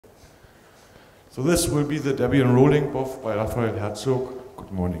So this will be the Debian Rolling Bof by Raphaël Hertzog.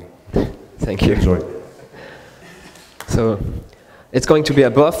 Good morning. Thank you. Enjoy. So it's going to be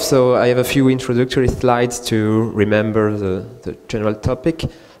a Bof, so I have a few introductory slides to remember the general topic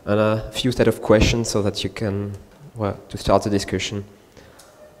and a few set of questions so that you can, well, to start the discussion.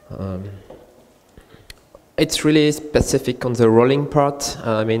 It's really specific on the rolling part.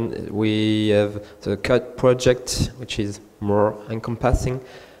 I mean, we have the cut project, which is more encompassing.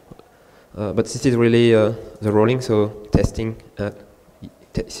 But this is really the rolling, so testing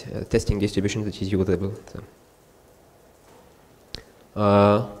testing distribution that is usable.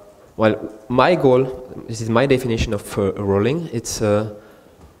 So. Well, my goal, this is my definition of rolling. It's a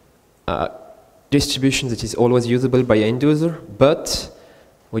distribution that is always usable by end user, but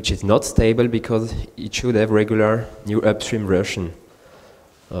which is not stable because it should have regular new upstream version.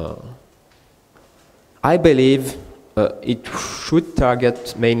 I believe it should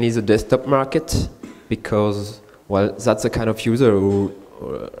target mainly the desktop market because, well, that's the kind of user who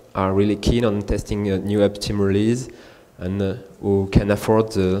are really keen on testing a new upstream release and who can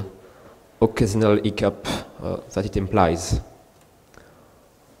afford the occasional hiccup that it implies.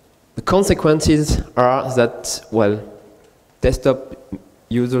 The consequences are that, well, desktop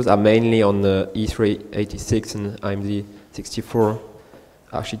users are mainly on the E386 and AMD 64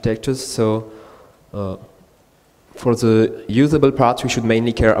 architectures, so for the usable parts, we should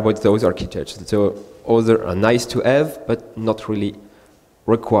mainly care about those architectures. So others are nice to have, but not really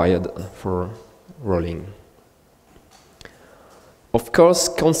required for rolling. Of course,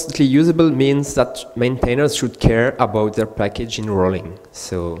 constantly usable means that maintainers should care about their package in rolling.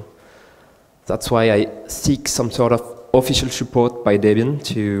 So that's why I seek some sort of official support by Debian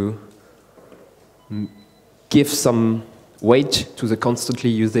to give some weight to the constantly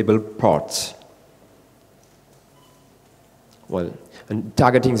usable parts. Well, and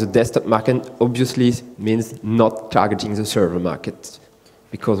targeting the desktop market obviously means not targeting the server market,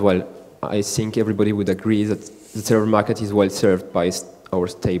 because, well, I think everybody would agree that the server market is well served by our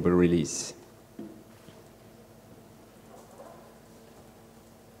stable release.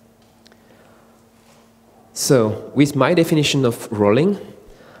 So, with my definition of rolling,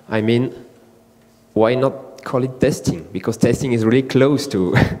 I mean, why not call it testing? Because testing is really close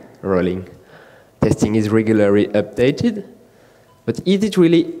to rolling. Testing is regularly updated. But is it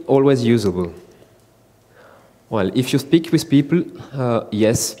really always usable? Well, if you speak with people,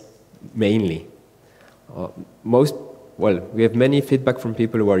 yes, mainly. We have many feedback from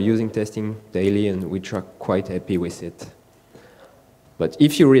people who are using testing daily and which are quite happy with it. But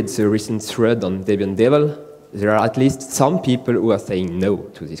if you read the recent thread on Debian Devel, there are at least some people who are saying no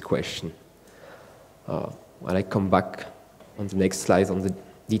to this question. Well, I come back on the next slide on the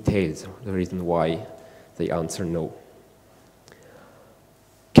details, the reason why they answer no.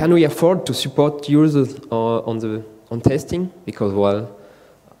 Can we afford to support users on testing? Because, well,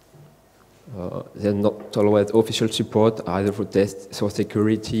 there's not always official support either for tests for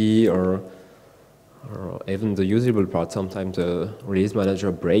security or even the usable part. Sometimes the release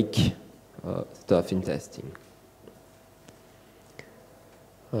manager break stuff in testing.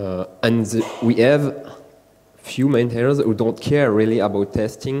 And we have few maintainers who don't care really about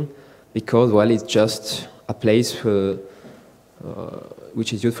testing because, well, it's just a place for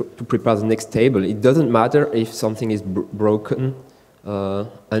which is used to prepare the next table. It doesn't matter if something is broken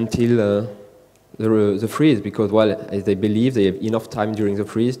until the freeze, because, well, as they believe they have enough time during the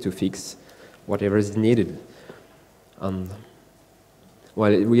freeze to fix whatever is needed. Well,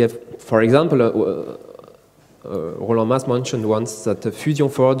 we have, for example, Roland Mas mentioned once that Fusion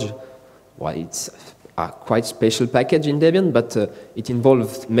Forge, well, it's a quite special package in Debian, but it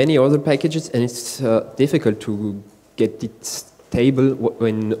involves many other packages, and it's difficult to get it stable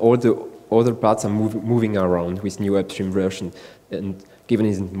when all the other parts are moving around with new upstream version. And given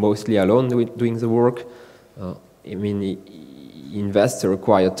he's mostly alone doing the work, I mean, he invests the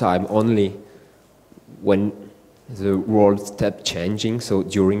required time only when the world step changing, so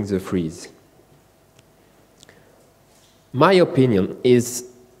during the freeze. My opinion is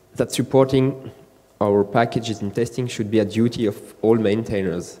that supporting our packages in testing should be a duty of all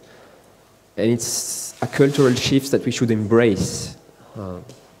maintainers. And it's a cultural shift that we should embrace.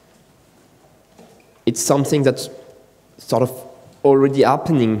 It's something that's sort of already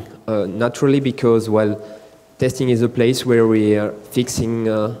happening naturally because, well, testing is a place where we are fixing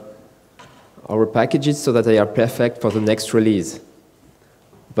our packages so that they are perfect for the next release.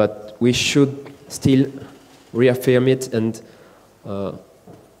 But we should still reaffirm it and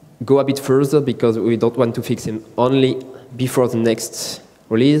go a bit further because we don't want to fix them only before the next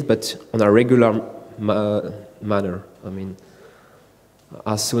release, but on a regular manner. I mean,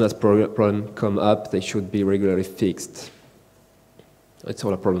 as soon as problems come up, they should be regularly fixed. It's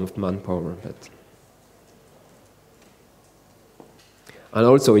all a problem of manpower. And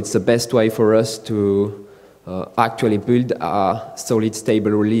also, it's the best way for us to actually build a solid,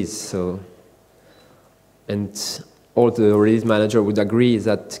 stable release. So, and all the release manager would agree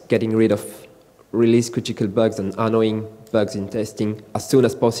that getting rid of release critical bugs and annoying bugs in testing as soon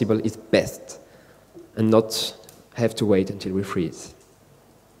as possible is best, and not have to wait until we freeze.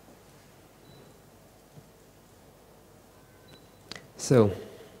 So,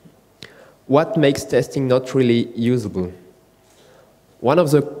 what makes testing not really usable? One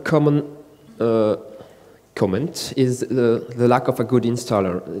of the common comments is the lack of a good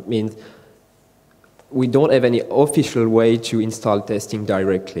installer. It means we don't have any official way to install testing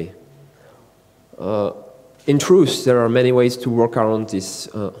directly. In truth, there are many ways to work around this.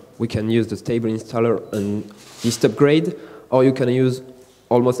 We can use the stable installer and dist upgrade, or you can use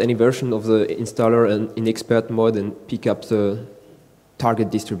almost any version of the installer and in expert mode and pick up the target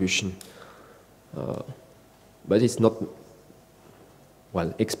distribution. But it's not,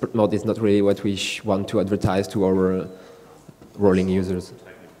 well, expert mode is not really what we want to advertise to our rolling users.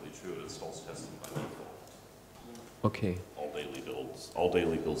 Technically true, it installs testing by default. Okay. All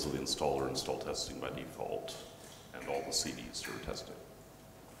daily builds of the installer install testing by default, and all the CDs are testing.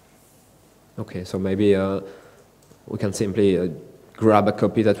 Okay, so maybe we can simply grab a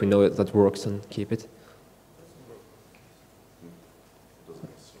copy that we know that works and keep it.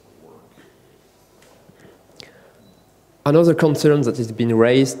 Another concern that has been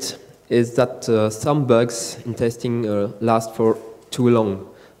raised is that some bugs in testing last for too long,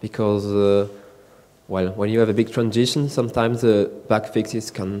 because well, when you have a big transition, sometimes the bug fixes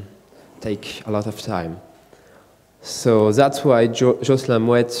can take a lot of time. So that's why Jocelyn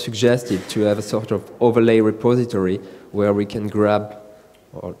Mouet suggested to have a sort of overlay repository where we can grab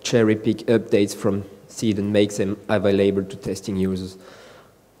or cherry pick updates from seed and make them available to testing users.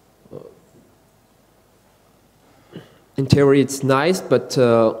 In theory, it's nice, but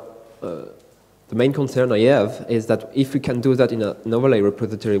the main concern I have is that if we can do that in an overlay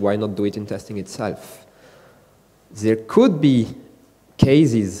repository, why not do it in testing itself? There could be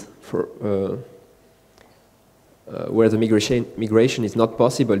cases for, where the migration is not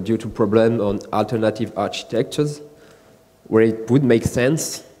possible due to problems on alternative architectures, where it would make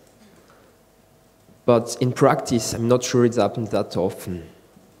sense. But in practice, I'm not sure it happens that often.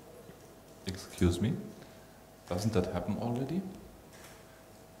 Excuse me? Doesn't that happen already?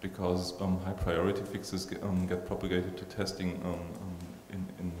 Because high priority fixes get propagated to testing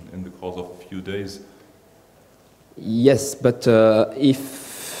in the course of a few days. Yes, but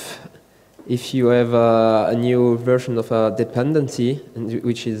if you have a new version of a dependency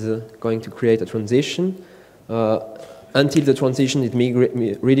which is going to create a transition, until the transition is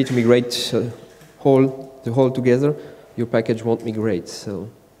ready to migrate the whole together, your package won't migrate. So.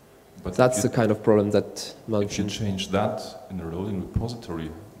 But that's the kind of problem that if you change that in the rolling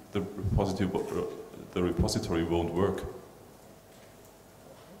repository, the repository won't work.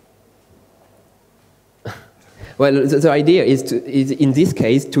 Well, the idea is in this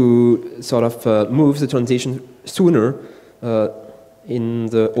case to sort of move the transition sooner in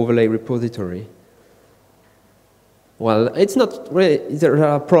the overlay repository. Well, it's not really, there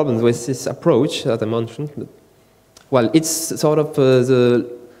are problems with this approach that I mentioned. But, well, it's sort of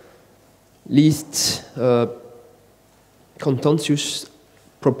the least contentious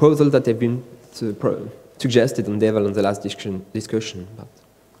proposal that have been suggested on Devel in the last discussion. But,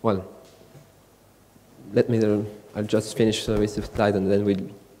 well, I'll just finish with the slide and then we'll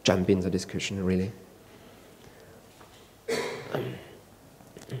jump in the discussion, really.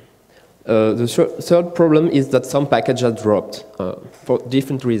 The third problem is that some packages are dropped for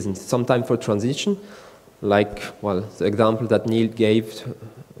different reasons. Sometimes for transition, like, well, the example that Neil gave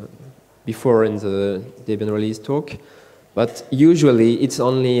before in the Debian release talk, but usually it's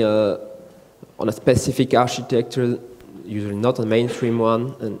only on a specific architecture, usually not a mainstream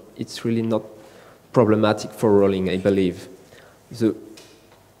one, and it's really not problematic for rolling, I believe. The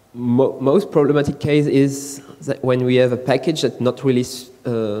most problematic case is that when we have a package that not really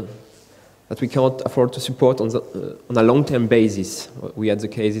that we can't afford to support on a long-term basis. We had the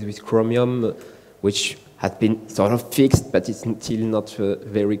cases with Chromium, which had been sort of fixed, but it's still not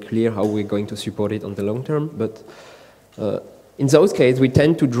very clear how we're going to support it on the long term. But in those cases, we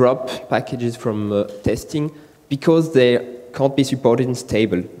tend to drop packages from testing because they can't be supported in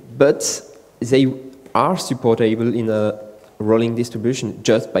stable. But they are supportable in a rolling distribution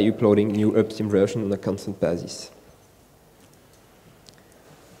just by uploading new upstream version on a constant basis.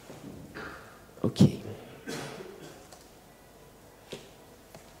 Okay.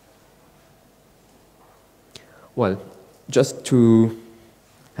 Well, just to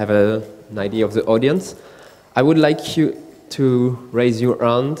have an idea of the audience, I would like you to raise your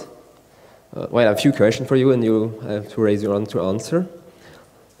hand. Well, I have a few questions for you, and you have to raise your hand to answer.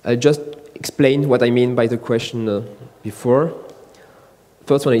 I'll just explain what I mean by the question before.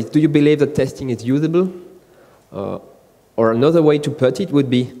 First one is, do you believe that testing is usable? Or another way to put it would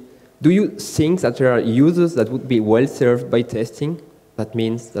be, do you think that there are users that would be well served by testing? That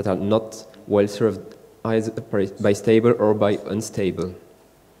means that are not well served either by stable or by unstable.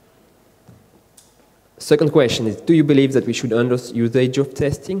 Second question is, do you believe that we should endorse usage of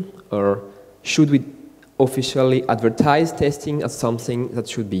testing? Or should we officially advertise testing as something that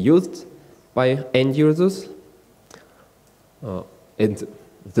should be used by end users? And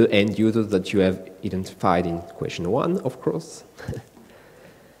the end users that you have identified in question 1, of course.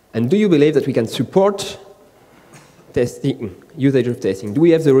 And do you believe that we can support testing, usage of testing? Do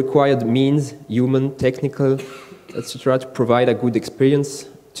we have the required means, human, technical, etc., to provide a good experience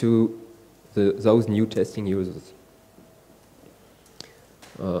to those new testing users?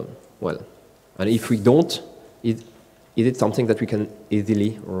 Well, and if we don't, is it something that we can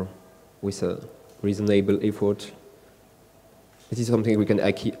easily, or with a reasonable effort, it is something we can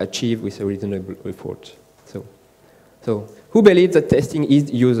achieve with a reasonable effort? So who believes that testing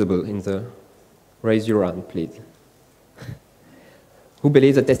is usable? In the raise your hand, please. Who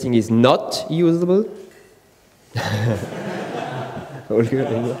believes that testing is not usable?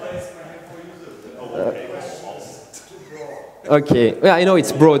 Okay, well, I know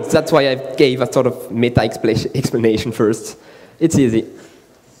it's broad, that's why I gave a sort of meta explanation first. It's easy.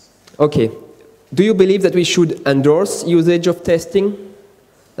 Okay, do you believe that we should endorse usage of testing?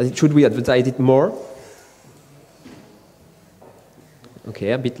 Should we advertise it more?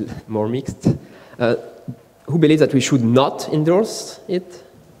 Okay, a bit more mixed. Who believes that we should not endorse it?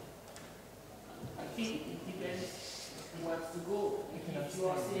 I think it depends what's the goal. If you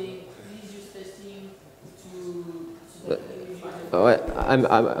are saying, please use testing to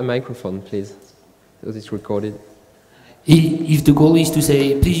a microphone, please, because it's recorded. If the goal is to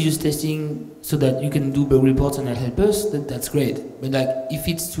say, please use testing so that you can do bug reports and help us, then that's great. But like, if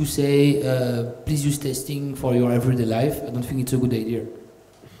it's to say, please use testing for your everyday life, I don't think it's a good idea.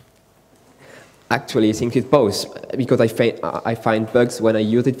 Actually, I think it's both, because I find bugs when I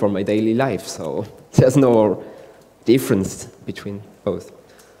use it for my daily life, so there's no difference between both.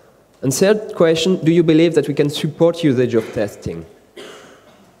 And third question, do you believe that we can support usage of testing?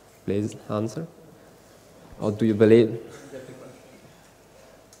 Please answer. Or do you believe?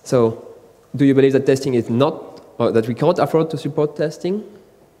 So, do you believe that testing is not, or that we can't afford to support testing?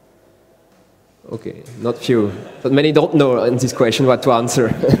 Okay, not few, but many don't know in this question what to answer.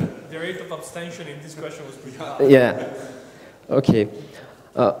 The rate of abstention in this question was pretty high. Yeah, okay.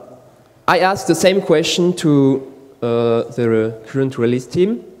 I asked the same question to the current release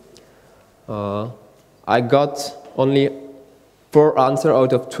team. I got only 4 answers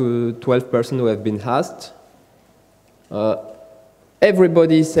out of 12 persons who have been asked.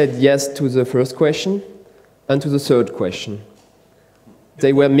 Everybody said yes to the first question and to the third question.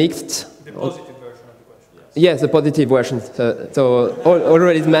 They were mixed. The positive version of the question. Yes, the positive version. So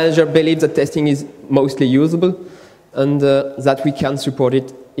already the manager believes that testing is mostly usable and that we can support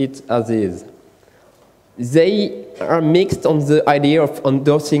it as is. They are mixed on the idea of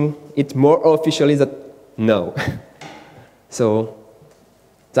endorsing it more officially than no. So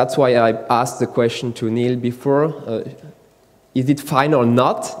that's why I asked the question to Neil before. Is it fine or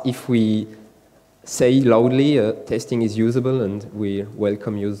not if we say loudly testing is usable and we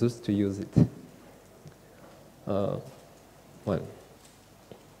welcome users to use it? Well,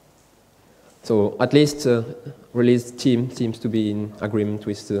 so at least release team seems to be in agreement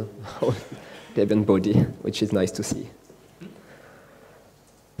with the whole Debian body, which is nice to see.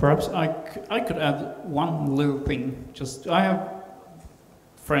 Perhaps I could add one little thing. Just I have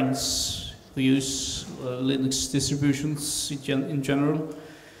friends who use Linux distributions in general,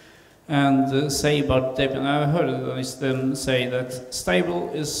 and say about Debian. I heard them say that stable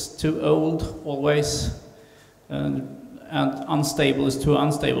is too old always, and unstable is too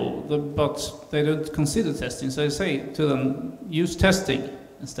unstable. But they don't consider testing, so I say to them, use testing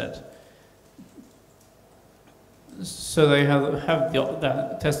instead. So they have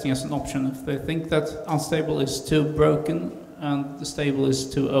the testing as an option if they think that unstable is too broken and the stable is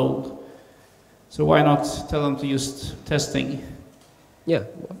too old. So why not tell them to use testing? Yeah,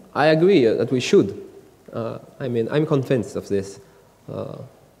 I agree that we should. I mean, I'm convinced of this. But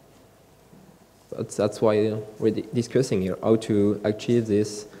that's why we're discussing here, how to achieve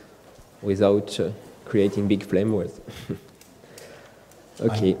this without creating big flame wars.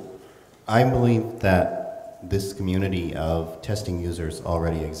 Okay. I believe that this community of testing users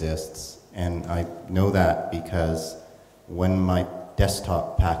already exists. And I know that because when my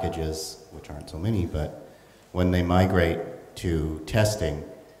desktop packages, which aren't so many, but when they migrate to testing,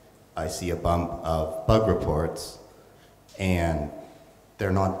 I see a bump of bug reports, and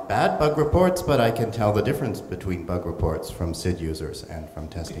they're not bad bug reports, but I can tell the difference between bug reports from SID users and from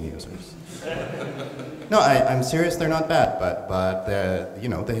testing users. No, I'm serious, they're not bad, but you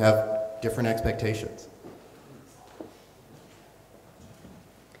know, they have different expectations.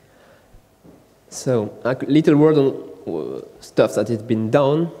 So, a little word on stuff that has been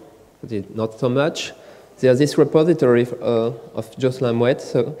done, but not so much. There's this repository of Jocelyn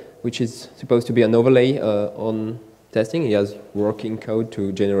Mouette, which is supposed to be an overlay on testing. He has working code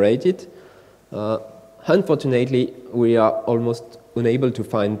to generate it. Unfortunately, we are almost unable to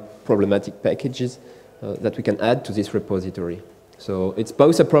find problematic packages that we can add to this repository. So it's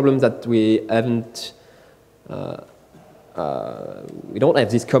both a problem that we haven't, we don't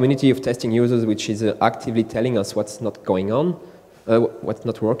have this community of testing users which is actively telling us what's not going on, what's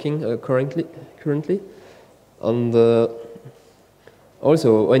not working currently. And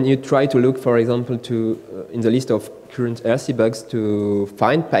also, when you try to look, for example, in the list of current RC bugs to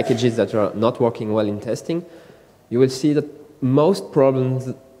find packages that are not working well in testing, you will see that most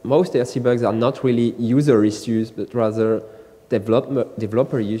RC bugs are not really user issues, but rather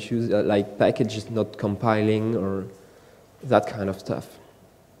developer issues, like packages not compiling or that kind of stuff.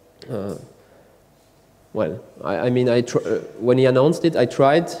 Well, I mean, when he announced it, I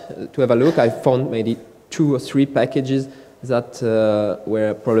tried to have a look. I found maybe 2 or 3 packages that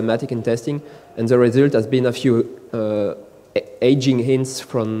were problematic in testing, and the result has been a few aging hints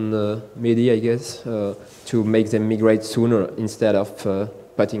from MIDI, I guess, to make them migrate sooner instead of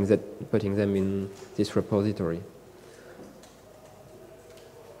putting them in this repository.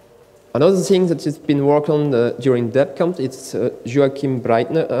 Another thing that has been worked on during DebConf, it's Joachim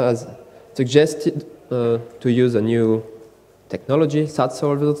Breitner has suggested to use a new technology, SAT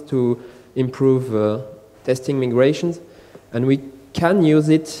solvers, to improve testing migrations, and we can use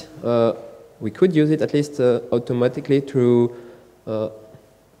it, we could use it at least automatically to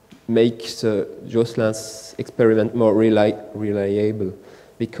make the Jocelyn's experiment more reliable.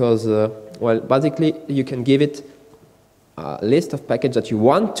 Because, well, basically you can give it a list of packages that you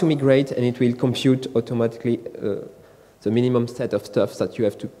want to migrate, and it will compute automatically the minimum set of stuff that you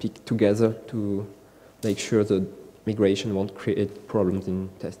have to pick together to make sure the migration won't create problems in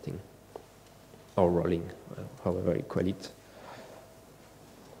testing. Or rolling, however you call it.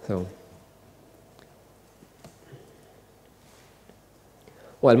 So,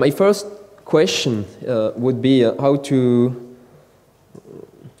 well, my first question would be how to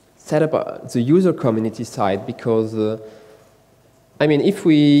set up the user community side, because I mean, if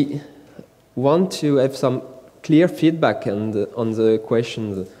we want to have some clear feedback on the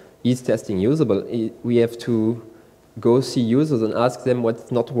question, is testing usable, we have to go see users and ask them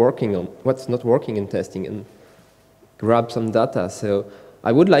what's not working in testing, and grab some data. So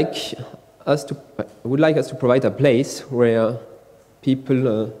I would like us to provide a place where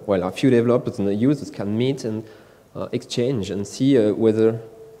people, well, a few developers and the users can meet and exchange and see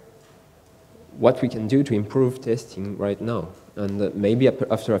what we can do to improve testing right now. And maybe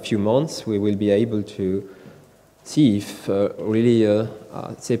after a few months we will be able to see if really a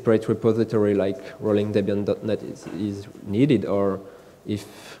separate repository like rollingdebian.net is needed, or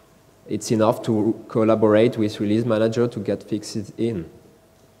if it's enough to collaborate with release manager to get fixes in.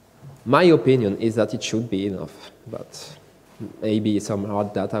 My opinion is that it should be enough, but maybe some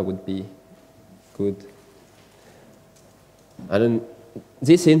hard data would be good. And then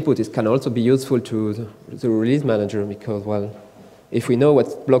this input can also be useful to the release manager, because, well, if we know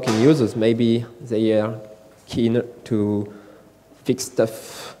what's blocking users, maybe they are keen to fix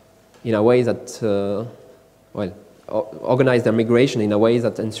stuff in a way that, well, organize their migration in a way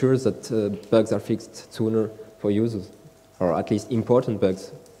that ensures that bugs are fixed sooner for users, or at least important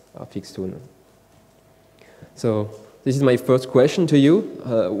bugs are fixed sooner. So this is my first question to you.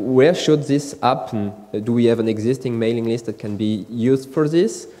 Where should this happen? Do we have an existing mailing list that can be used for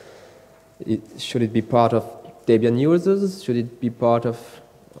this? Should it be part of Debian users? Should it be part of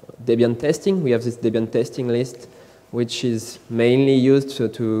Debian testing? We have this Debian testing list, which is mainly used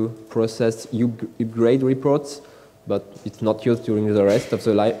to process upgrade reports, but it's not used during the rest of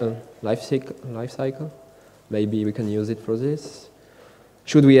the life cycle. Maybe we can use it for this.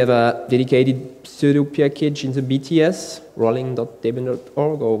 Should we have a dedicated pseudo package in the BTS,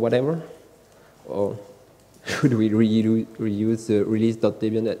 rolling.debian.org or whatever? Or should we reuse the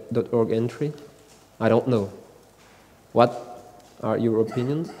release.debian.org entry? I don't know. What are your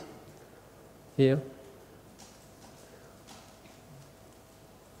opinions here?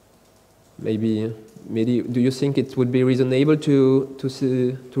 maybe do you think it would be reasonable to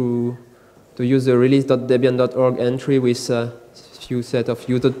use the release.debian.org entry with a few set of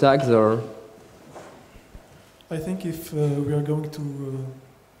user tags, or? I think if we are going to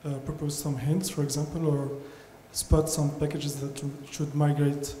propose some hints, for example, or spot some packages that should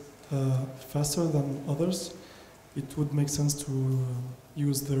migrate faster than others, it would make sense to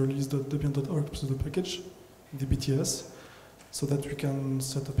use the release.debian.org pseudo package, the BTS, so that we can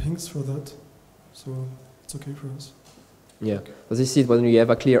set up hints for that. So it's okay for us. Yeah, but this is when we have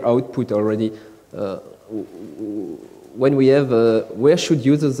a clear output already. When we have, where should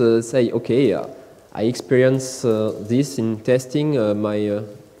users say, okay, I experience this in testing, my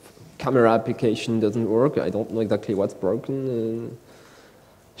camera application doesn't work, I don't know exactly what's broken.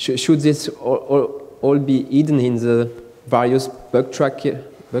 Should this all be hidden in the various bug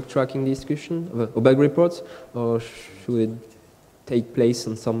tracking discussion, or bug reports, or should it take place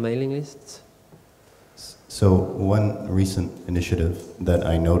on some mailing lists? So one recent initiative that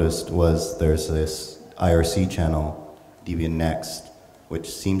I noticed was there's this IRC channel, Debian Next, which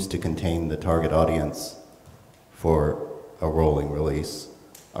seems to contain the target audience for a rolling release,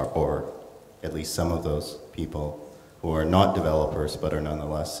 or at least some of those people who are not developers but are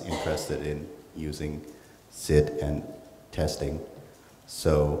nonetheless interested in using SID and testing.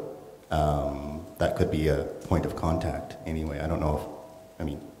 So that could be a point of contact anyway. I don't know if, I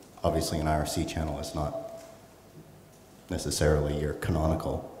mean, obviously an IRC channel is not necessarily your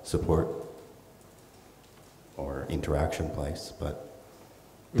canonical support or interaction place, but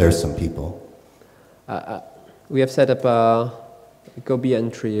there's some people. We have set up a Gobi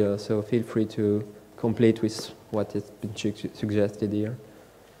entry, so feel free to complete with what has been suggested here.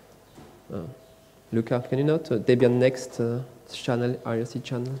 Luca, can you note Debian Next channel, IRC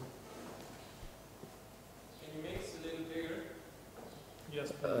channel? Can you make it a little bigger?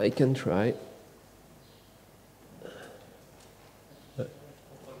 Yes. I can try.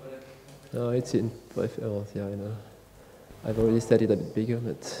 No, it's in preference, yeah, I know. I've already set it a bit bigger,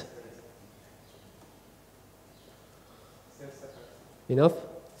 but... Enough?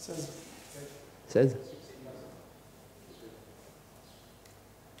 Says.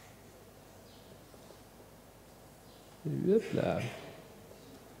 Là.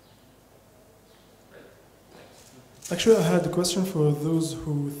 Actually, I had a question for those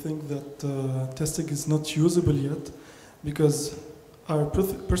who think that testing is not usable yet, because I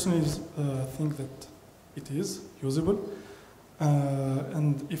personally think that it is usable.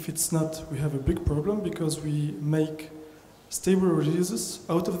 And if it's not, we have a big problem, because we make stable releases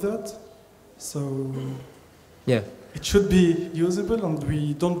out of that. So yeah, it should be usable, and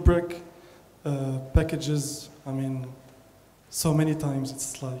we don't break packages, I mean, so many times.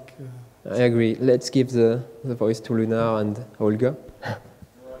 It's like... I agree. Let's give the voice to Luna and Olga.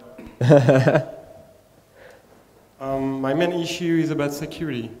 My main issue is about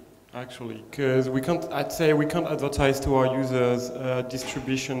security, actually, because I'd say we can't advertise to our users a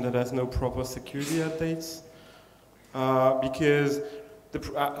distribution that has no proper security updates, because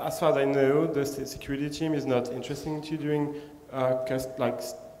as far as I know, the security team is not interested in doing like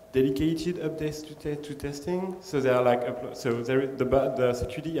dedicated updates to testing. So they are like the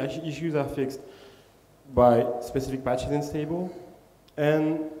security issues are fixed by specific patches in stable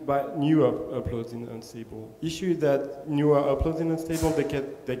and by new uploads in unstable. Issue is that newer uploads in unstable,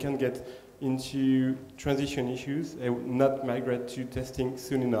 they can get into transition issues and not migrate to testing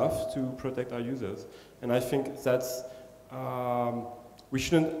soon enough to protect our users. And I think that's we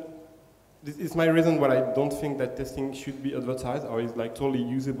shouldn't. This is my reason why I don't think that testing should be advertised or is like totally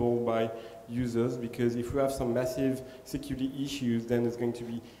usable by users, because if we have some massive security issues, then it's going to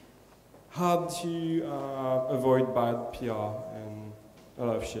be hard to avoid bad PR and a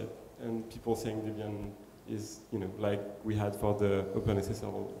lot of shit. And people saying Debian is, like we had for the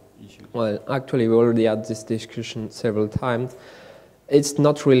OpenSSL issue. Well, actually, we already had this discussion several times. It's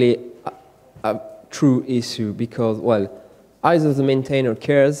not really a true issue, because, well, either the maintainer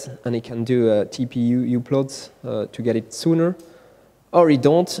cares and he can do TPU uploads to get it sooner, or he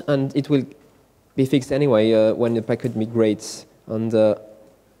don't, and it will be fixed anyway when the packet migrates. And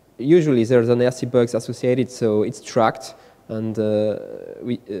usually there's an RC bugs associated, so it's tracked, and the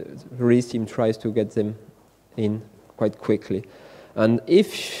release team tries to get them in quite quickly. And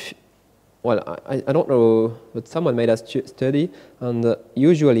if, well, I don't know, but someone made a study, and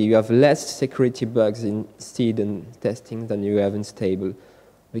usually you have less security bugs in seed and testing than you have in stable,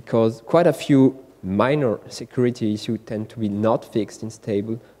 because quite a few minor security issues tend to be not fixed in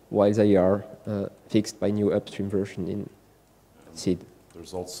stable, while they are fixed by new upstream version in seed.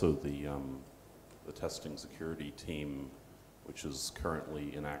 There's also the testing security team, which is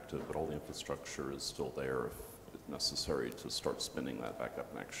currently inactive, but all the infrastructure is still there if necessary to start spinning that back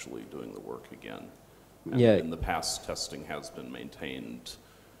up and actually doing the work again. And yeah. in the past, testing has been maintained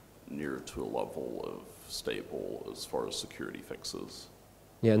near to a level of stable as far as security fixes.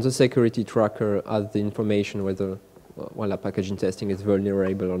 Yeah, and the security tracker has the information whether a package in testing is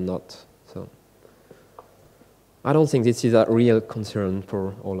vulnerable or not. So I don't think this is a real concern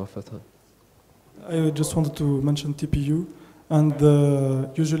for all of us. I just wanted to mention TPU, and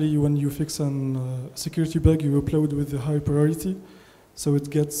usually when you fix a security bug, you upload with the high priority, so it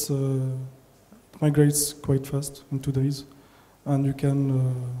gets migrates quite fast in 2 days, and you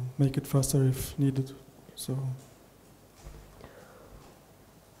can make it faster if needed. So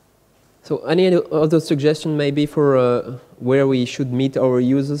any other suggestion maybe for where we should meet our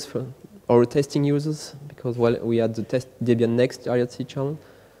users, for our testing users? Because we had the test Debian Next IRC channel.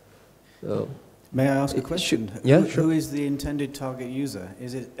 May I ask a question? Yeah, sure. Who is the intended target user?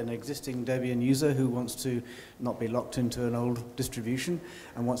 Is it an existing Debian user who wants to not be locked into an old distribution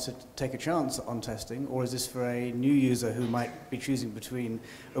and wants to take a chance on testing? Or is this for a new user who might be choosing between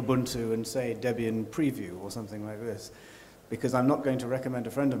Ubuntu and, say, Debian Preview or something like this? Because I'm not going to recommend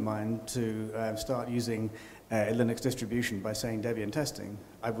a friend of mine to start using a Linux distribution by saying Debian testing.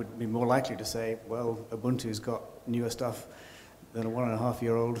 I would be more likely to say, well, Ubuntu's got newer stuff than a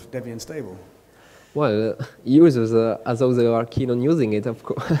 1.5-year-old Debian stable. Well, users, as though they are keen on using it, of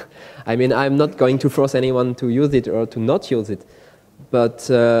course. I mean, I'm not going to force anyone to use it or to not use it. But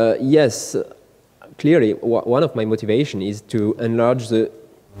yes, clearly, one of my motivation is to enlarge the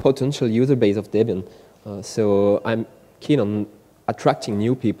potential user base of Debian. So I'm keen on attracting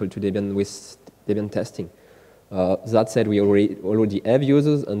new people to Debian with Debian testing. That said, we already have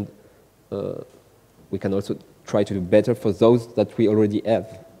users, and we can also try to do better for those that we already have.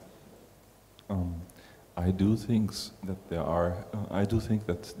 I do think that there are. I do think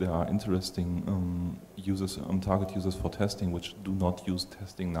that there are interesting users, target users for testing, which do not use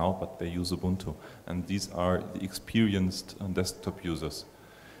testing now, but they use Ubuntu, and these are the experienced desktop users.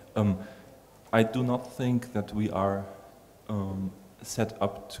 I do not think that we are set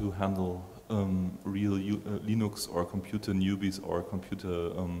up to handle real Linux or computer newbies or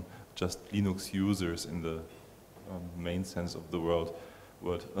computer just Linux users in the main sense of the word.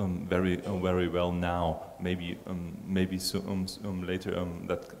 Very well now. Maybe later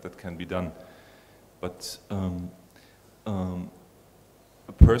that can be done. But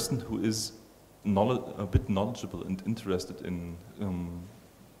a person who is a bit knowledgeable and interested in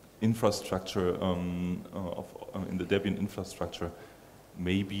infrastructure in the Debian infrastructure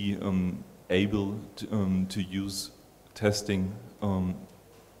may be able to use testing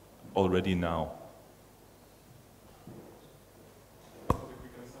already now.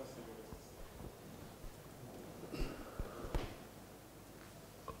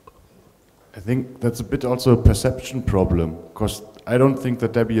 I think that's a bit also a perception problem, because I don't think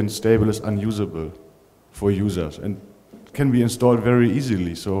that Debian stable is unusable for users and can be installed very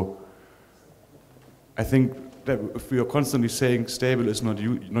easily. So I think that if we are constantly saying stable is not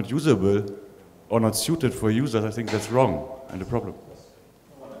usable or not suited for users, I think that's wrong and a problem.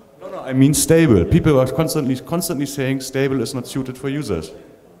 No, I mean stable. People are constantly saying stable is not suited for users.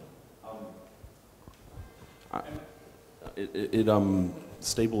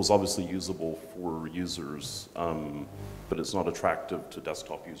 Stable is obviously usable for users, but it's not attractive to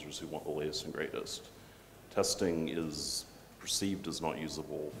desktop users who want the latest and greatest. Testing is perceived as not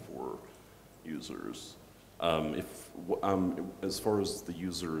usable for users. As far as the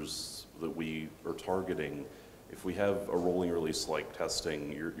users that we are targeting, if we have a rolling release like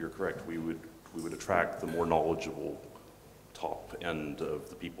testing, you're correct. We would attract the more knowledgeable top end of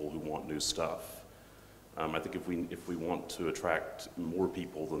the people who want new stuff. I think if we want to attract more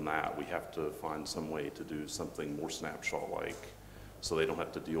people than that, we have to find some way to do something more snapshot-like, so they don't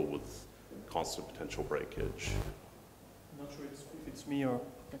have to deal with constant potential breakage. I'm not sure if it's me or.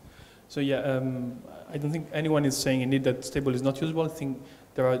 Okay. So yeah, I don't think anyone is saying indeed that stable is not usable. I think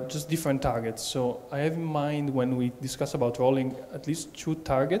there are just different targets. So I have in mind when we discuss about rolling at least 2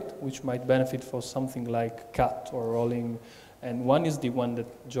 targets, which might benefit for something like cat or rolling. And one is the one that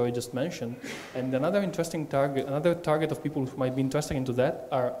Joy just mentioned. And another interesting target, another target of people who might be interested into that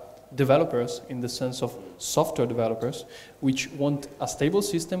are developers, in the sense of software developers, which want a stable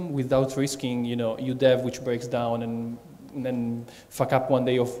system without risking, UDEV, which breaks down and then fuck up one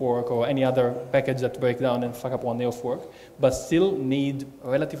day of work, or any other package that breaks down and fuck up one day of work, but still need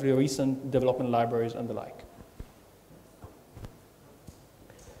relatively recent development libraries and the like.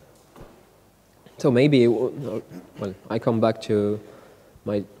 So maybe, well, I come back to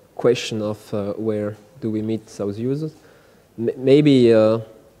my question of where do we meet those users. maybe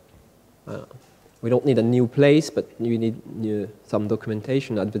we don't need a new place, but you need some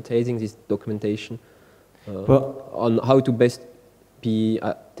documentation, advertising this documentation on how to best be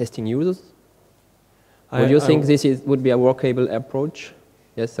testing users. Would you think this would be a workable approach?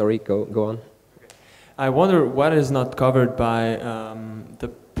 Yes, sorry, go on. I wonder what is not covered by the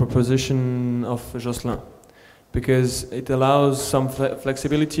proposition of Jocelyn, because it allows some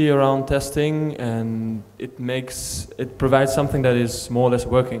flexibility around testing, and it provides something that is more or less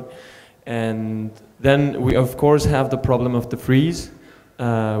working. And then we of course have the problem of the freeze,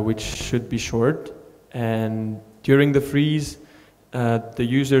 which should be short. And during the freeze, the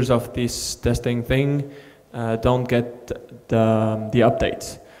users of this testing thing don't get the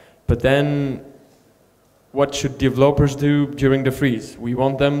updates. But then, what should developers do during the freeze? We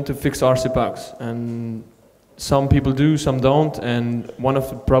want them to fix RC bugs, and some people do, some don't. And one of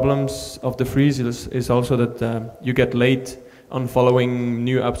the problems of the freeze is also that you get late on following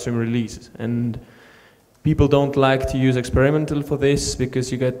new upstream releases, and people don't like to use experimental for this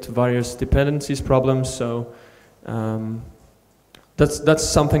because you get various dependencies problems. So that's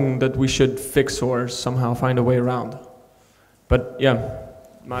something that we should fix or somehow find a way around. But yeah,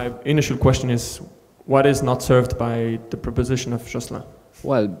 my initial question is, what is not served by the proposition of Jocelyn?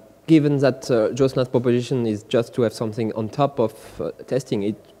 Well, given that Jocelyn's proposition is just to have something on top of testing,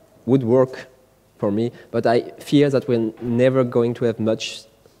 it would work for me, but I fear that we're never going to have much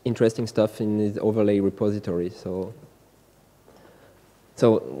interesting stuff in this overlay repository. So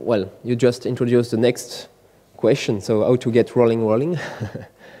well, you just introduced the next question. So how to get rolling?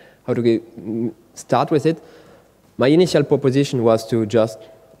 How to start with it? My initial proposition was to just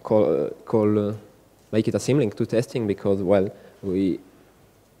make it a symlink to testing, because, well,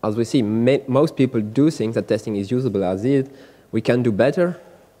 as we see, most people do think that testing is usable as is. We can do better,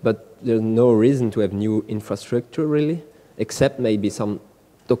 but there's no reason to have new infrastructure, really, except maybe some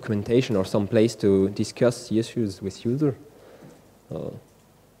documentation or some place to discuss issues with users.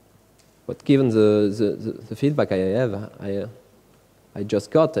 But given the feedback I have, I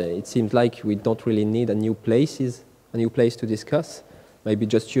just got, it seems like we don't really need a new place to discuss. Maybe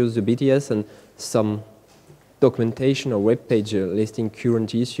just use the BTS and some documentation or web page listing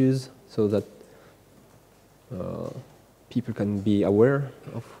current issues, so that people can be aware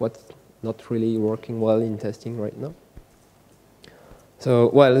of what's not really working well in testing right now. So,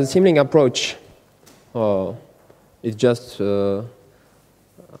 well, the symlink approach is just a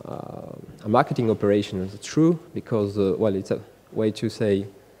marketing operation. It's true, because, well, it's a way to say,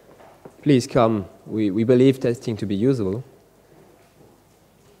 please come, we believe testing to be usable.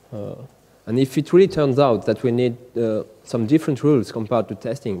 And if it really turns out that we need some different rules compared to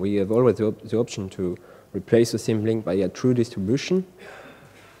testing, we have always the option to replace the symlink by a true distribution.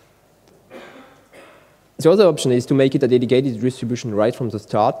 The other option is to make it a dedicated distribution right from the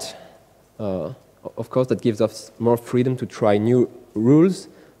start. Of course, that gives us more freedom to try new rules,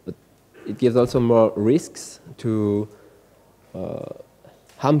 but it gives also more risks to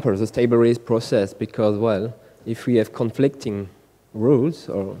hamper the stable release process, because, well, if we have conflicting rules,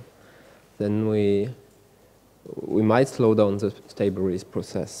 then we might slow down the stable release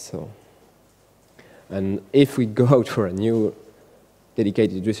process. So, and if we go out for a new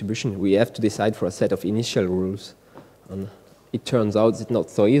dedicated distribution, we have to decide for a set of initial rules, and it turns out it's not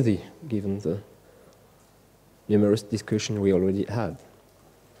so easy, given the numerous discussion we already had.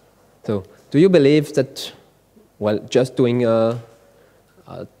 So, do you believe that, well, just doing a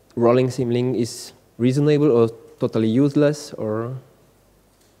rolling symlink is reasonable or totally useless, or?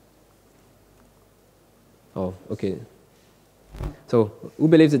 Oh, okay. So, who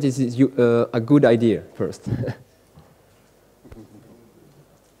believes that this is a good idea first?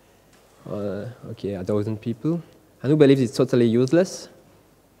 Okay, 1,000 people. And who believes it's totally useless?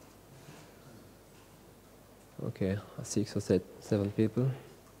 Okay, 6 or 7 people.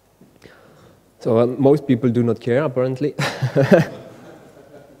 So most people do not care, apparently.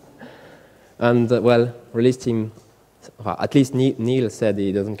 And well, release team, at least Neil said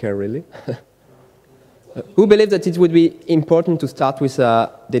he doesn't care really. Who believes that it would be important to start with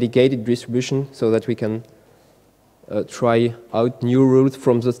a dedicated distribution so that we can try out new rules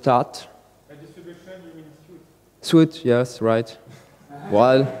from the start? A distribution, you mean suite? Suite, yes, right.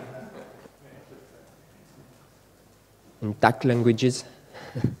 Well, in TAC languages.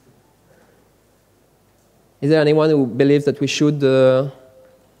 Is there anyone who believes that we should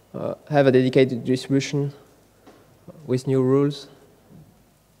have a dedicated distribution with new rules?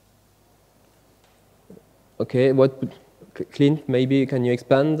 Okay, Clint, maybe can you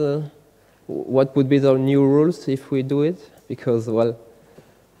expand? What would be the new rules if we do it? Because, well,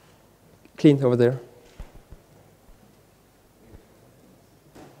 Clint over there.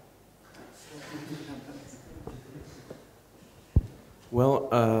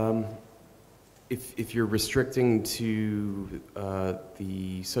 Well, if you're restricting to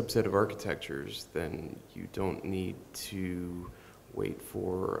the subset of architectures, then you don't need to wait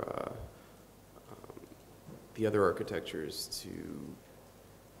for the other architectures to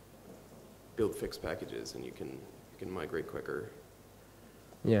build fixed packages, and you can migrate quicker.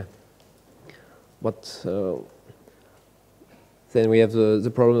 Yeah, but then we have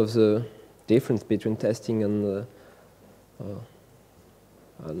the problem of the difference between testing and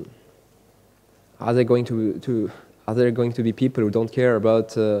are there going to be people who don't care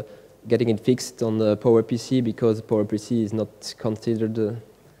about getting it fixed on the PowerPC because PowerPC is not considered?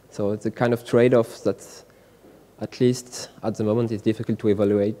 So it's a kind of trade-off that, at least at the moment, is difficult to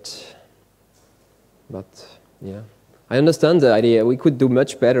evaluate. But yeah, I understand the idea. We could do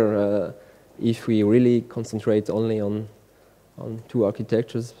much better if we really concentrate only on two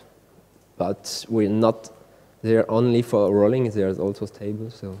architectures. But we're not there only for rolling. There's also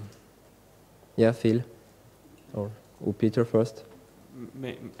stable. So yeah, Phil or Peter first.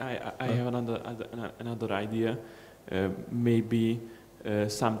 I have another idea. Maybe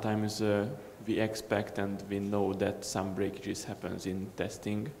sometimes we expect and we know that some breakages happens in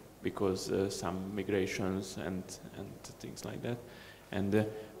testing because some migrations and things like that. And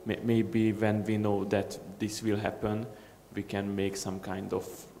maybe when we know that this will happen, we can make some kind of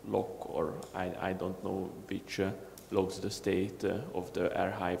lock, or I don't know which logs the state of the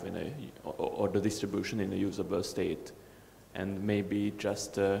archive or the distribution in a usable state. And maybe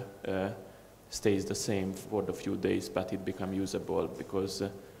just stays the same for the few days, but it becomes usable because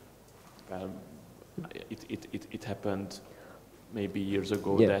well, it happened maybe years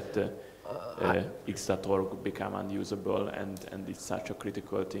ago that x.org became unusable, and it's such a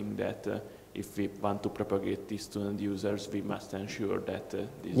critical thing that if we want to propagate this to end users, we must ensure that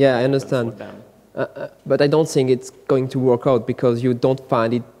this I understand. for them. But I don't think it's going to work out because you don't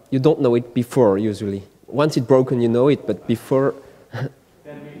find it, you don't know it before usually. Once it's broken, you know it, but before. Then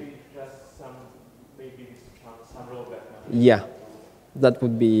maybe just some rollback. Yeah, that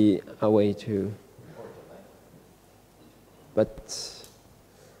would be a way to. But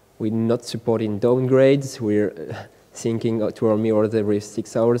we're not supporting downgrades. We're thinking to our mirrors every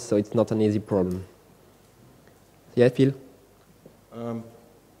 6 hours, so it's not an easy problem. Yeah, Phil?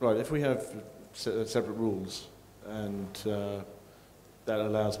 Right, if we have separate rules and that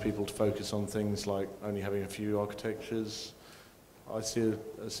allows people to focus on things like only having a few architectures, I see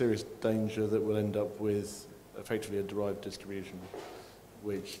a serious danger that we'll end up with effectively a derived distribution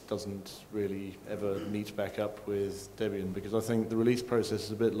which doesn't really ever meet back up with Debian, because I think the release process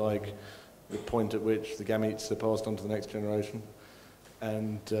is a bit like the point at which the gametes are passed on to the next generation,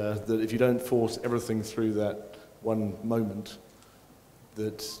 and that if you don't force everything through that one moment,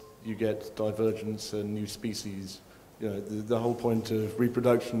 that you get divergence and new species. You know, the whole point of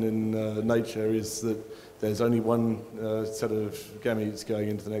reproduction in nature is that there's only one set of gametes going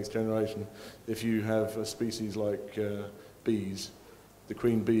into the next generation. If you have a species like bees, the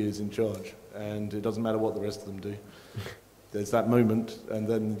queen bee is in charge, and it doesn't matter what the rest of them do. There's that moment, and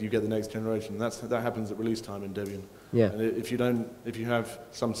then you get the next generation. That happens at release time in Debian. Yeah. And if you have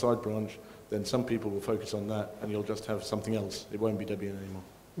some side branch, then some people will focus on that, and you'll just have something else. It won't be Debian anymore.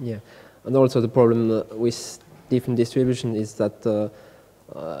 Yeah, and also the problem with different distribution is that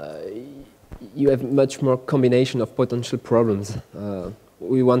you have much more combination of potential problems.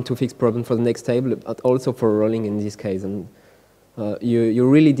 We want to fix problem for the next table, but also for rolling in this case, and you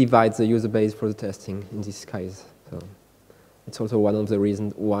really divide the user base for the testing in this case. So it's also one of the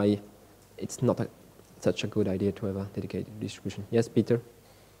reasons why it's not such a good idea to have a dedicated distribution. Yes, Peter?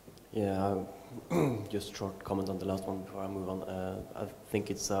 Yeah, just short comment on the last one before I move on. I think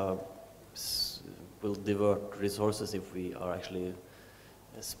it's will divert resources if we are actually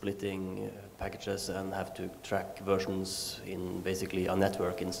splitting packages and have to track versions in basically a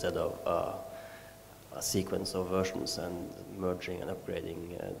network instead of a sequence of versions, and merging and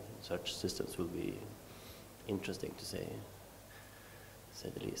upgrading such systems will be interesting to say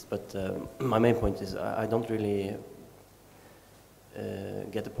the least. But my main point is I don't really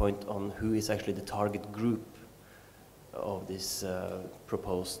get the point on who is actually the target group of this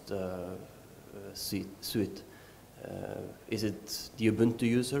proposed suite. Is it the Ubuntu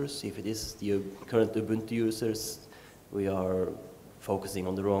users? If it is the current Ubuntu users, we are focusing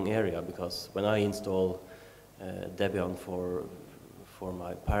on the wrong area, because when I install Debian for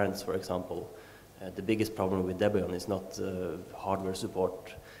my parents, for example, the biggest problem with Debian is not hardware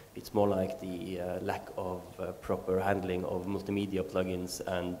support. It's more like the lack of proper handling of multimedia plugins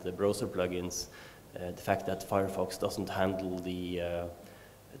and the browser plugins. The fact that Firefox doesn't handle the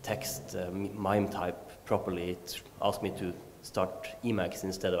text MIME type properly. It asks me to start Emacs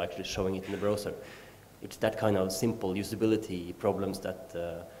instead of actually showing it in the browser. It's that kind of simple usability problems that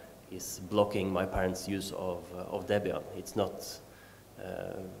is blocking my parents' use of Debian. It's not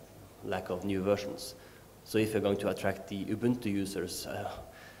lack of new versions. So if you're going to attract the Ubuntu users,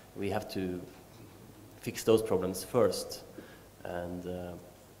 we have to fix those problems first. And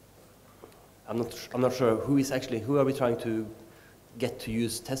I'm not sure who are we trying to get to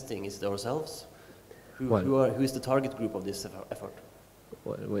use testing? Is it ourselves? Who is the target group of this effort?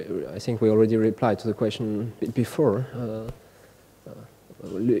 Well, I think we already replied to the question before.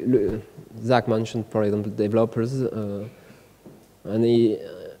 Zach mentioned, for example, developers, and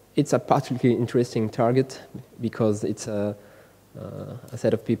it's a particularly interesting target because it's a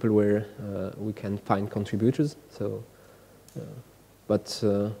set of people where we can find contributors. So, but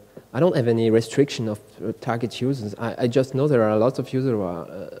I don't have any restriction of target users. I just know there are lots of users who are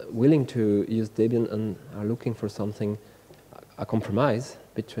willing to use Debian and are looking for something, a compromise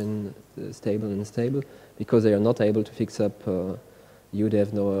between the stable and unstable, because they are not able to fix up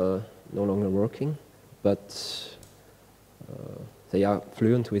UDEV no longer working, but they are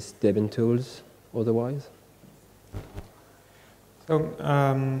fluent with Debian tools otherwise. So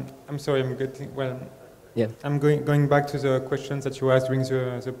I'm sorry, I'm getting yeah. I'm going back to the questions that you asked during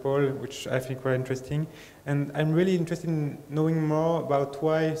the poll, which I think were interesting, and I'm really interested in knowing more about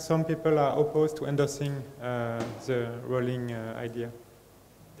why some people are opposed to endorsing the rolling idea.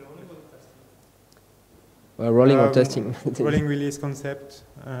 Well, rolling or testing? Rolling release concept,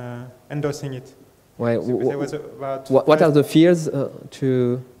 endorsing it. Well, so what are the fears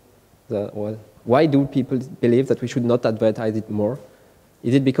why do people believe that we should not advertise it more?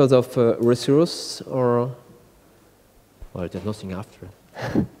 Is it because of resource or? Well, there's nothing after.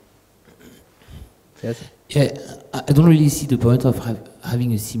 Yes? Yeah, I don't really see the point of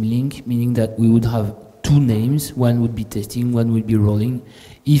having a symlink, meaning that we would have two names. One would be testing, one would be rolling.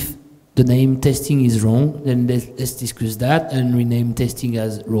 If the name testing is wrong, then let's discuss that and rename testing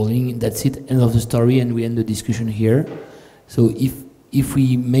as rolling. That's it, end of the story, and we end the discussion here. So if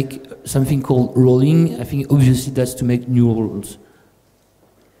we make something called rolling, I think obviously that's to make new rules.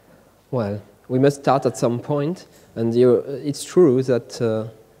 Well, we must start at some point, and it's true that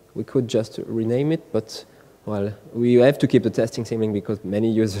we could just rename it, but well, we have to keep the testing symlink because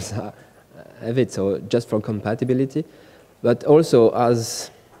many users have it, so just for compatibility. But also,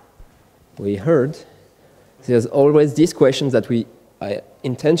 as we heard, there's always these questions that I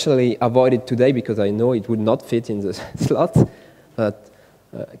intentionally avoided today because I know it would not fit in the slot. But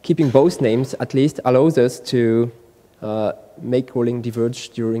keeping both names at least allows us to make rolling diverge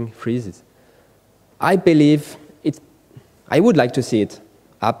during freezes. I believe I would like to see it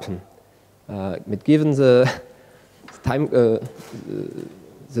happen, but given the time,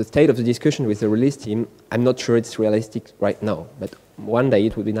 the state of the discussion with the release team, I'm not sure it's realistic right now. But one day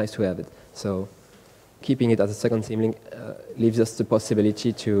it would be nice to have it. So keeping it as a second symlink leaves us the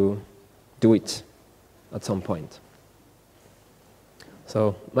possibility to do it at some point.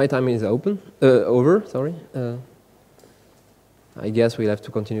 So my time is over. Sorry. I guess we'll have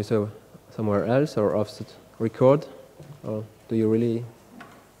to continue somewhere else or offset record. Or do you really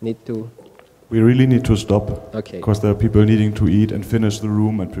need to? We really need to stop. Okay. Because there are people needing to eat and finish the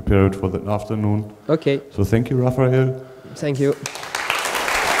room and prepare it for the afternoon. Okay. So thank you, Raphaël. Thank you.